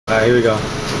Alright, here we go.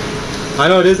 I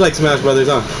know it is like Smash Brothers,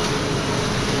 huh?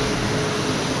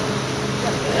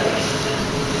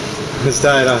 It's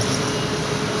tight, huh?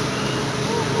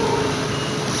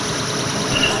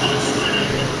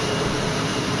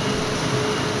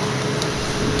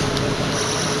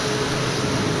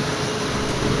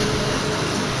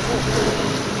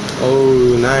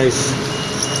 Oh, nice.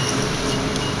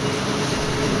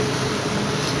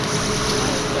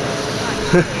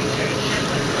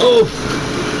 Oh!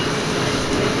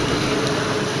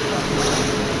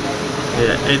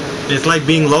 Yeah, it's like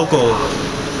being local.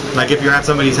 Like if you're at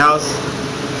somebody's house.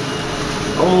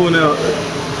 Oh no.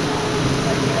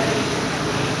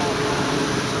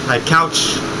 Like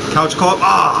couch co-op.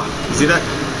 Ah! You see that?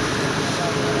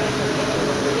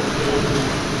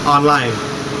 Online.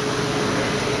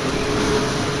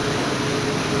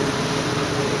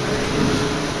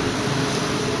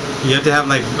 You have to have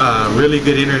like really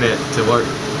good internet to work.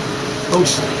 Oh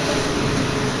shit.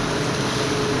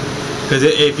 Because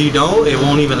if you don't, it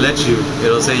won't even let you.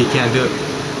 It'll say you can't do it.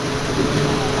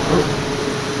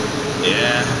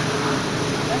 Yeah.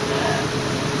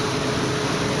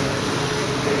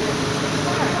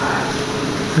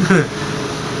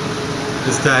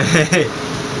 This time, hey.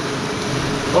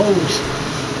 Oh shit.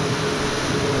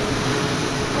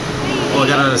 Oh, I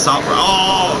got an assault.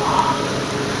 Oh!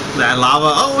 That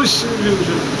lava. Oh shoot.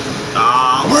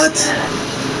 Ah, what?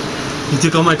 You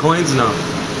took all my coins? No.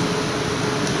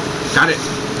 Got it.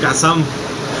 Got some.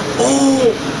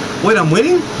 Oh! Wait, I'm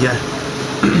winning? Yeah.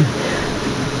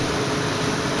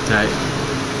 Tight.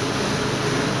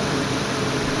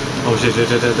 Oh shit.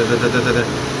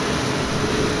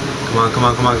 Come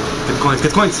on. Get the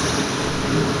coins.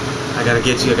 I gotta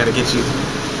get you. I gotta get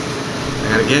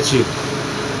you.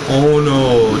 Oh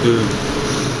no, dude.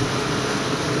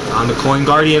 I'm the coin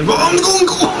guardian. Oh, I'm the coin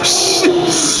guardian. Oh shit.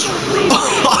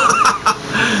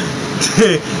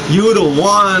 You would have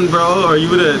won, bro, or you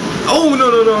would have. Oh no.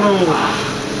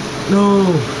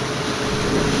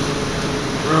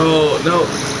 Bro, no.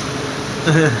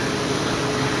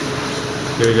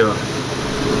 Here we go.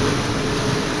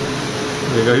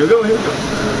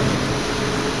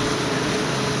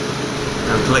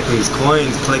 I'm collecting these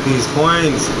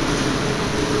coins.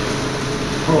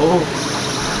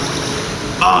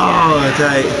 Oh,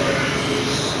 tight.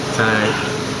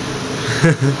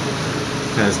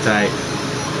 That's tight.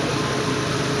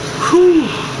 Whew.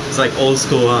 It's like old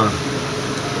school, huh?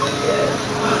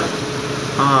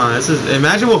 This is.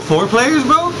 Imagine with 4 players,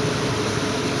 bro.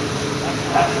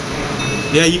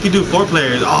 Yeah, you can do 4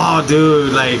 players. Oh,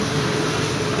 dude, like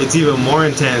it's even more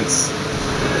intense.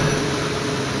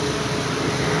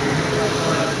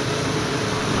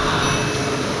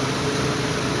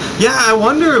 Yeah, I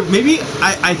wonder, maybe,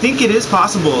 I think it is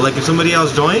possible, like if somebody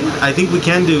else joined, I think we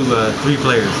can do 3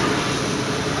 players.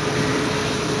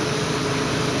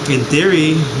 In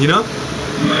theory, you know?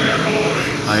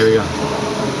 Oh, here we go.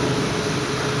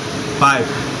 5.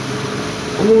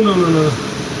 Oh, no.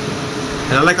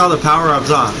 And I like all the power-ups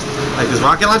off. Like this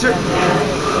rocket launcher.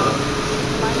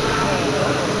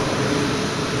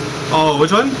 Oh,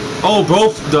 which one? Oh,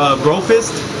 the bro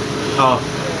fist? Oh,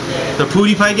 the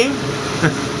Pootie Pie game?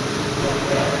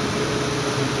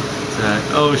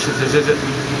 Oh shit.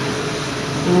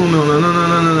 Oh no.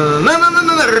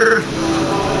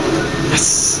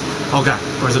 Yes! Oh god,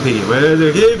 where's the piggy? Where's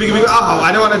the piggy? Oh,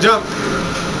 I don't want to jump.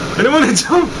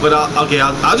 But okay,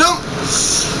 I'll jump.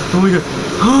 Oh my god.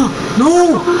 Oh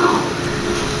no!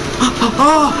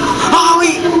 Oh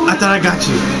wait! I thought I got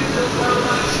you.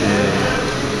 Shit.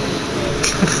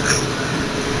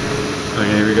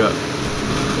 Okay, here we go.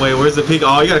 Wait, where's the pig?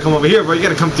 Oh, you gotta come over here, bro. You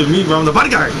gotta come to me, bro. I'm the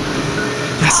bodyguard.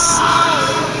 Yes.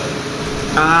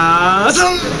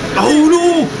 Oh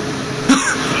no!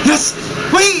 Yes!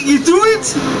 Wait, you threw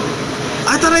it?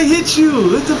 I thought I hit you.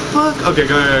 What the fuck? Okay,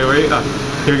 go wait.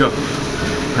 Here we go.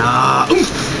 Nah.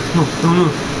 No.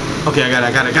 Okay, I got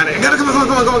it. Come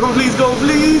on, please,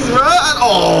 run!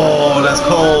 Oh, that's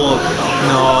cold.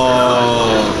 No.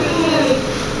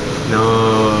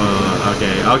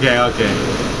 Okay.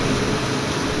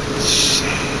 Shit.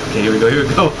 Okay, here we go.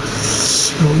 No.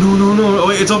 Oh,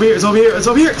 wait, it's over here.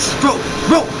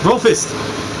 Bro fist.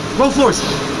 Bro force.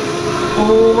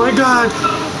 Oh my god.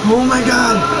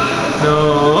 No.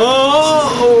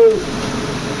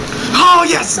 Oh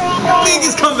yes.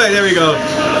 Biggest comeback. There we go.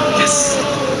 Yes.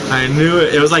 I knew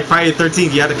it. It was like Friday the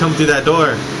 13th. You had to come through that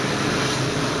door.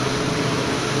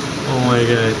 Oh my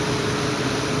god.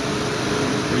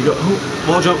 Here we go. Oh,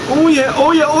 ball jump. Oh yeah.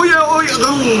 Oh,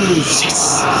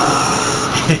 yes.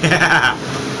 Yeah.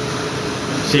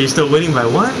 So you're still winning by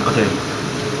 1? Okay.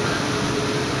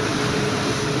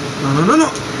 No.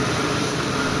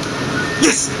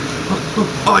 Yes!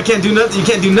 Oh, I can't do nothing. You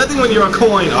can't do nothing when you're a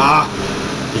coin. Ah,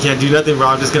 you can't do nothing, bro.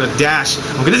 I'm just gonna dash.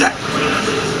 I'm gonna dash.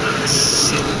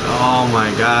 Oh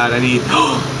my god, I need.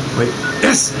 Wait.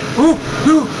 Yes! Oh,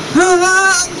 no!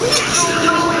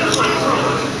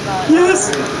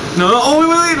 Yes! No, no, oh,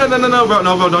 wait, no, bro.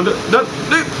 No, bro, don't do it. No.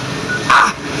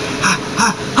 Ah!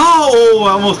 Oh,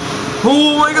 almost.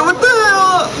 Oh my god, what the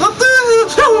hell? What the hell?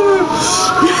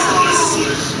 Yes!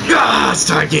 Ah, it's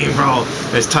tie game, bro.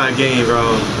 It's tie game,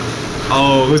 bro.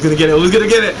 Oh, who's gonna get it? Who's gonna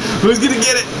get it? Who's gonna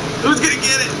get it? Who's gonna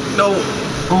get it? No.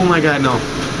 Oh my god, no.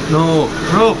 No.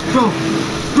 Bro.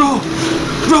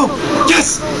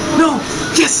 Yes! No!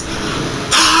 Yes!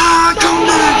 Ah, come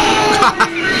back!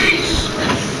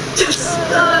 Yes!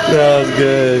 That was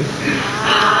good.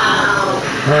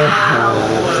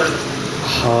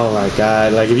 Oh my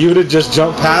god, like if you would have just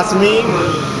jumped past me,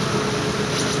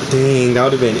 dang, that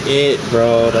would have been it,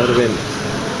 bro. That would have been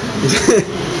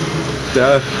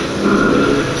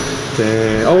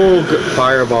dang. Oh, good.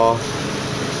 Fireball.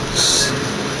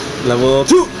 Level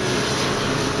 2.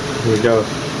 Here we go.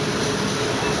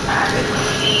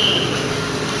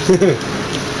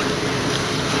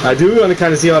 I do want to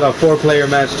kind of see how that 4-player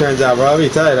match turns out, bro. I'll be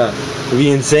tight, it'd be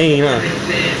insane, huh?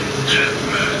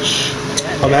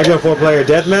 Imagine a 4-player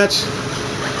deathmatch.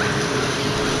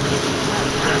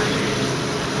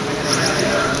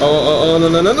 Oh, no.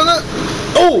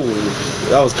 Oh,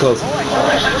 that was close.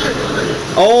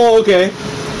 Oh, okay.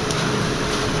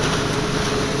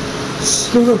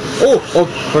 No. Oh,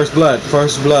 first blood. Come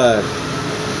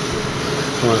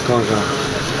on.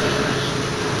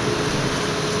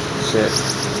 Shit.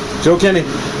 Joe Kenny.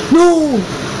 No!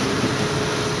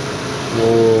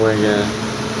 Oh my god.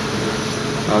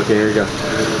 Okay, here we go.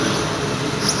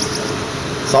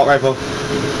 Assault rifle.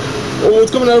 Oh,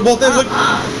 it's coming out of both ends. Look.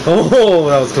 Oh,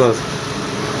 that was close.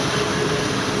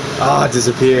 Ah, it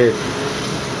disappeared.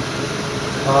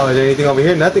 Oh, is there anything over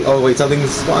here? Nothing. Oh, wait,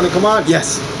 something's spawning. Come on.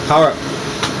 Yes. Power up.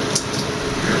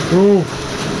 No.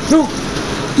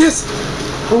 Yes.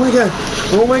 Oh my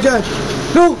god.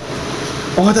 No.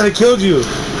 Oh, I thought I killed you.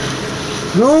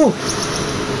 No.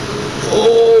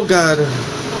 Oh god.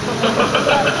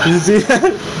 Did you see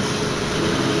that?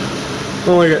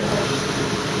 Oh my god.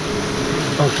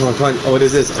 Oh, come on. Oh, what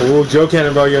is this? Oh, Joe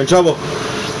Cannon, bro. You're in trouble.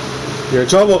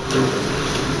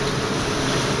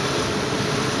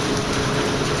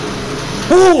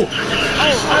 Oh!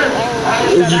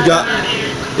 You got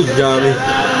me.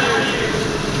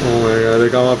 Oh my god, they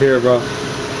come up here, bro.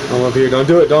 Come up here. Don't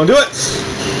do it.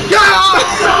 Yeah!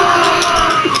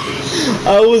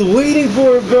 I was waiting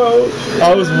for it, bro.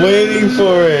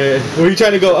 Were you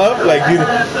trying to go up? Like, dude.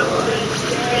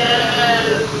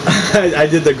 I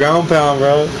did the ground pound,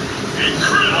 bro.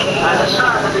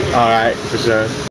 Alright, for sure.